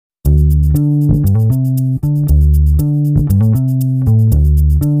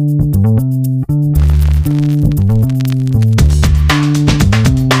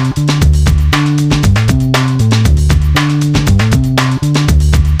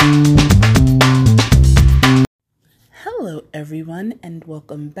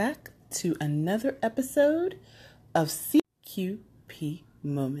welcome back to another episode of CQP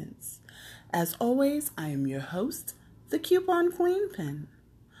Moments. As always, I am your host, the Coupon Queen Pin.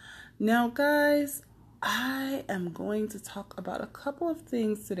 Now, guys, I am going to talk about a couple of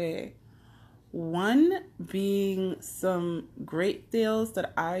things today. One being some great deals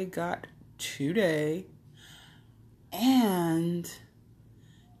that I got today, and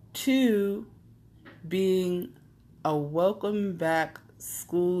two being a welcome back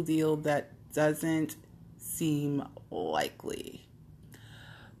school deal that doesn't seem likely.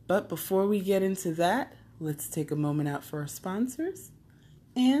 But before we get into that, let's take a moment out for our sponsors,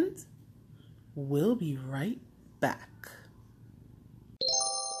 and we'll be right back.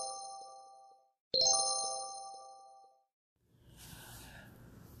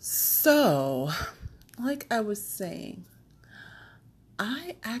 So, like I was saying,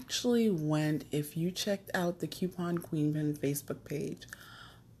 I actually went, if you checked out the Coupon Queen Pin Facebook page,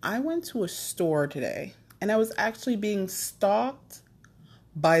 I went to a store today and I was actually being stalked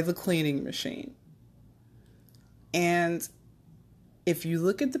by the cleaning machine. And if you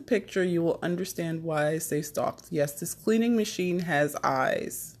look at the picture, you will understand why I say stalked. Yes, this cleaning machine has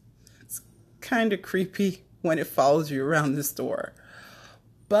eyes. It's kind of creepy when it follows you around the store.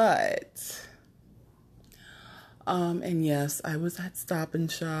 But and yes, I was at Stop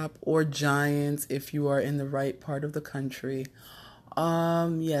and Shop or Giants if you are in the right part of the country.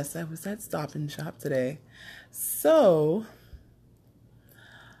 Yes, I was at Stop and Shop today. So,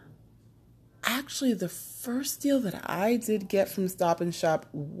 actually, the first deal that I did get from Stop and Shop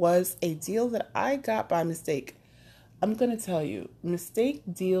was a deal that I got by mistake. I'm going to tell you, mistake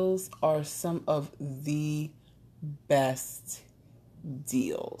deals are some of the best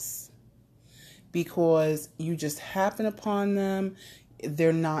deals, because you just happen upon them.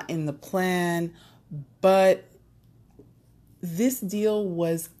 They're not in the plan, but this deal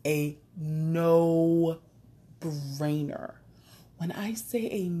was a no-brainer. When I say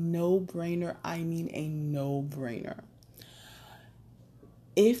a no-brainer, I mean a no-brainer.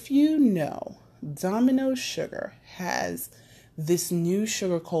 If you know, Domino's Sugar has this new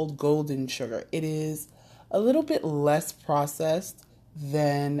sugar called Golden Sugar. It is a little bit less processed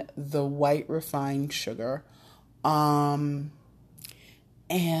than the white refined sugar. And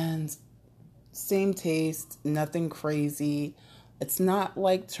same taste, nothing crazy. It's not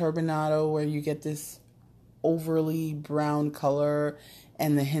like turbinado where you get this overly brown color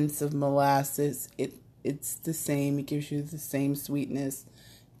and the hints of molasses. It's the same. It gives you the same sweetness,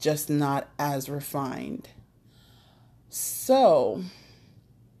 just not as refined. So,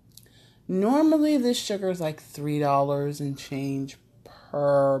 normally this sugar is like $3 and change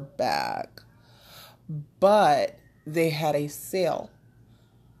per bag, but they had a sale,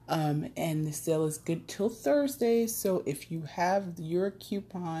 and the sale is good till Thursday. So if you have your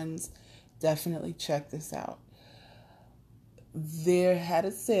coupons, definitely check this out. They had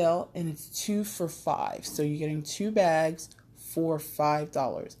a sale and it's 2 for $5, so you're getting 2 bags for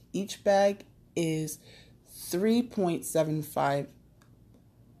 $5. Each bag is 3.75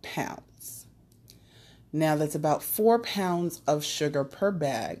 pounds. Now that's about 4 pounds of sugar per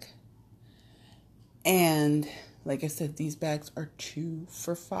bag. And like I said, these bags are 2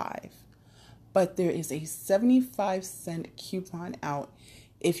 for $5. But there is a 75-cent coupon out.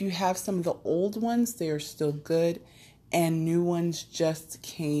 If you have some of the old ones, they are still good. And new ones just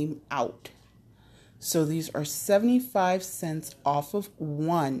came out. So these are 75 cents off of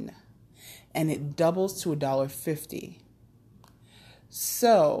one. And it doubles to $1.50.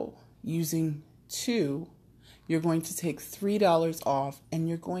 So using 2, you're going to take $3 off, and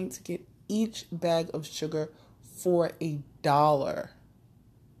you're going to get each bag of sugar for $1.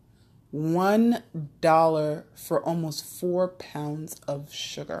 $1 for almost 4 pounds of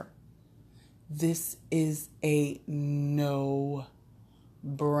sugar. This is a no-brainer.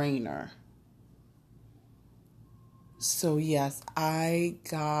 So yes, I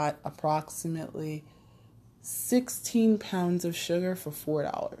got approximately 16 pounds of sugar for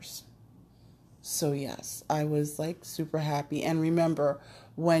 $4. So yes, I was like super happy. And remember,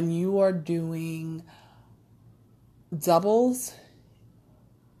 when you are doing doubles,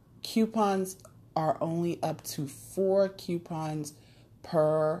 coupons are only up to 4 coupons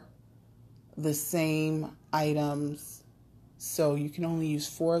per the same items. So you can only use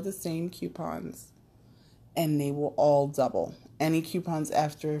 4 of the same coupons and they will all double. Any coupons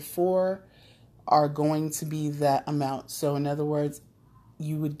after 4 are going to be that amount. So in other words,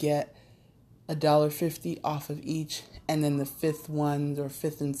 you would get $1.50 off of each, and then the 5th ones or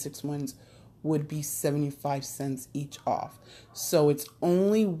 5th and 6th ones would be 75 cents each off. So it's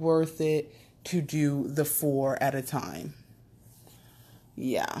only worth it to do the 4 at a time.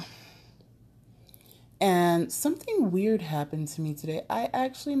 Yeah. And something weird happened to me today. I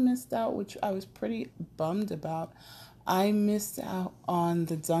actually missed out, which I was pretty bummed about. I missed out on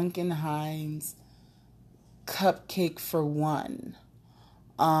the Duncan Hines cupcake for one.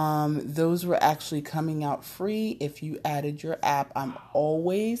 Those were actually coming out free if you added your app. I'm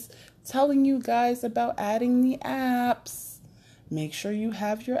always telling you guys about adding the apps. Make sure you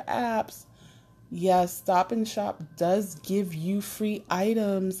have your apps. Yes, Stop and Shop does give you free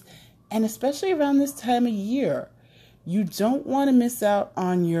items, and especially around this time of year, you don't want to miss out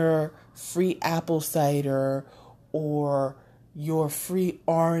on your free apple cider or your free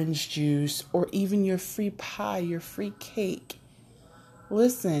orange juice or even your free pie, your free cake.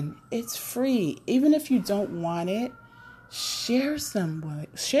 Listen, it's free. Even if you don't want it, share with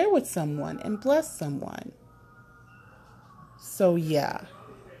someone and bless someone. So yeah.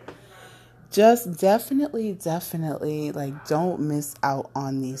 Just definitely, like, don't miss out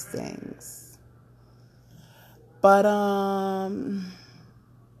on these things. But,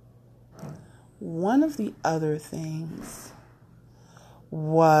 one of the other things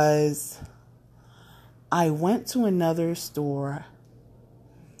was I went to another store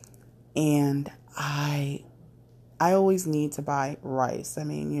and I always need to buy rice. I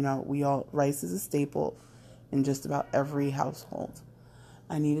mean, rice is a staple in just about every household.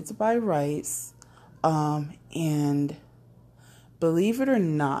 I needed to buy rice. And believe it or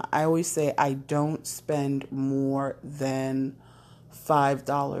not, I always say I don't spend more than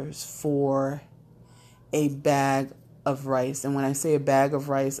 $5 for a bag of rice. And when I say a bag of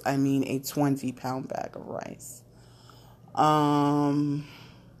rice, I mean a 20-pound bag of rice. And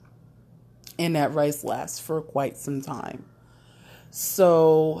that rice lasts for quite some time.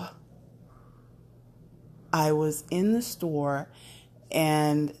 So I was in the store,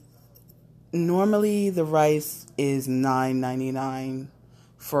 and normally the rice is $9.99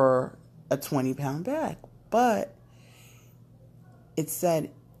 for a 20-pound bag. But it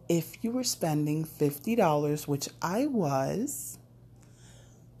said if you were spending $50, which I was,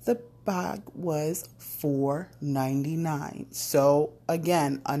 the bag was $4.99. So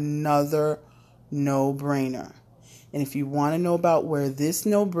again, another no-brainer. And if you want to know about where this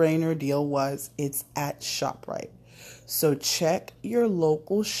no-brainer deal was, it's at ShopRite. So check your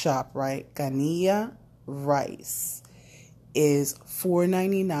local ShopRite. Ganilla rice is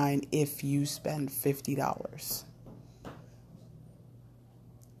 $4.99 if you spend $50.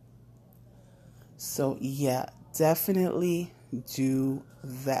 So yeah, definitely do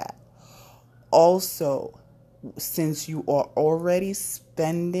that. Also, since you are already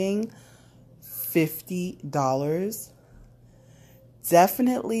spending $50,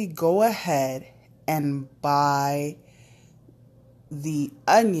 definitely go ahead and buy the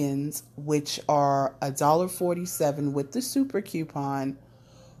onions, which are $1.47 with the super coupon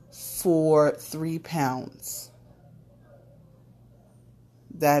for 3 pounds.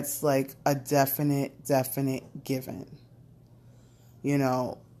 That's like a definite given.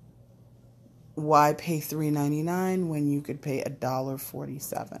 Why pay $3.99 when you could pay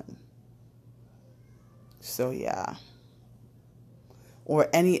 $1.47? So yeah. Or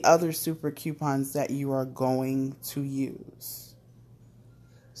any other super coupons that you are going to use.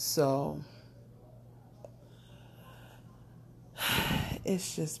 So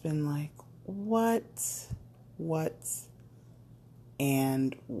it's just been like, what,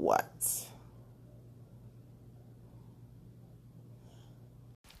 and what?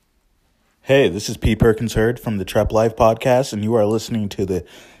 Hey, this is P. Perkins Heard from the Trep Life Podcast, and you are listening to the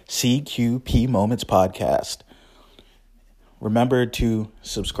CQP Moments Podcast. Remember to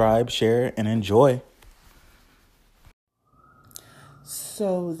subscribe, share, and enjoy.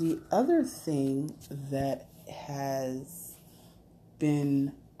 So the other thing that has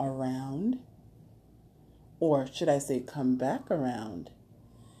been around, or should I say come back around,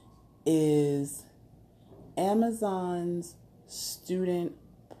 is Amazon's student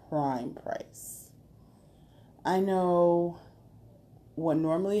Prime price. I know what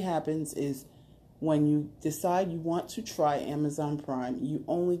normally happens is when you decide you want to try Amazon Prime, you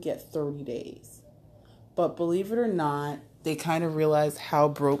only get 30 days. But believe it or not, they kind of realize how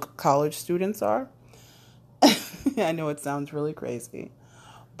broke college students are. I know it sounds really crazy.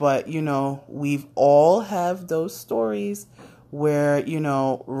 But, we've all have those stories where,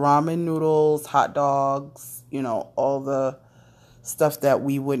 ramen noodles, hot dogs, all the stuff that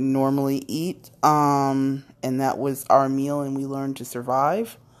we wouldn't normally eat. And that was our meal and we learned to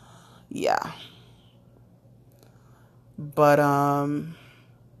survive. Yeah. But,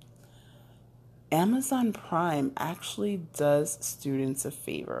 Amazon Prime actually does students a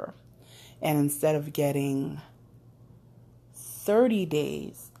favor. And instead of getting 30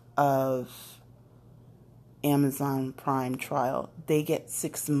 days of Amazon Prime trial, they get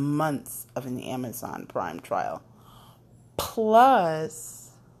 6 months of an Amazon Prime trial.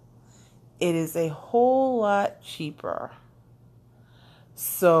 Plus, it is a whole lot cheaper.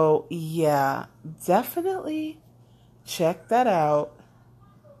 So, yeah, definitely check that out.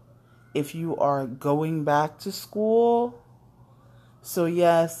 If you are going back to school, so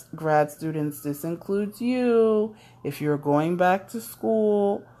yes, grad students, this includes you. If you're going back to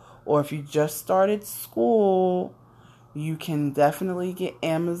school or if you just started school, you can definitely get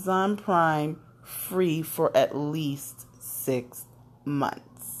Amazon Prime free for at least 6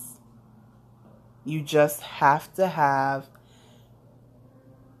 months. You just have to have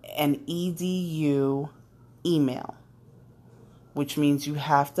an EDU email, which means you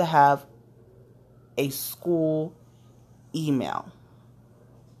have to have a school email.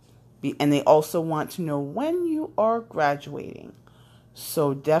 And they also want to know when you are graduating.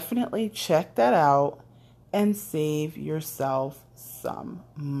 So definitely check that out and save yourself some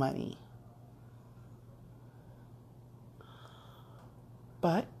money.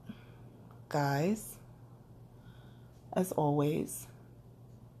 But, guys, as always,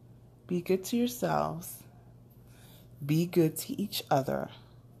 be good to yourselves. Be good to each other.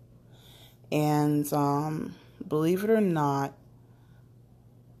 And believe it or not,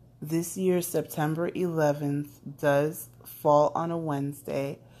 this year, September 11th, does fall on a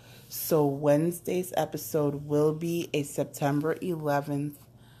Wednesday. So Wednesday's episode will be a September 11th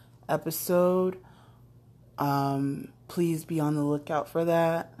episode. Please be on the lookout for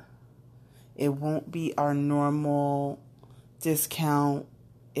that. It won't be our normal discount.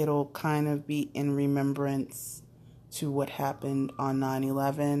 It'll kind of be in remembrance to what happened on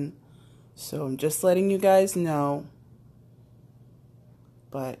 9/11. So I'm just letting you guys know.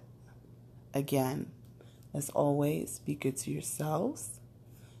 But again, as always, be good to yourselves,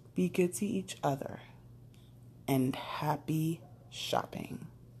 be good to each other, and happy shopping.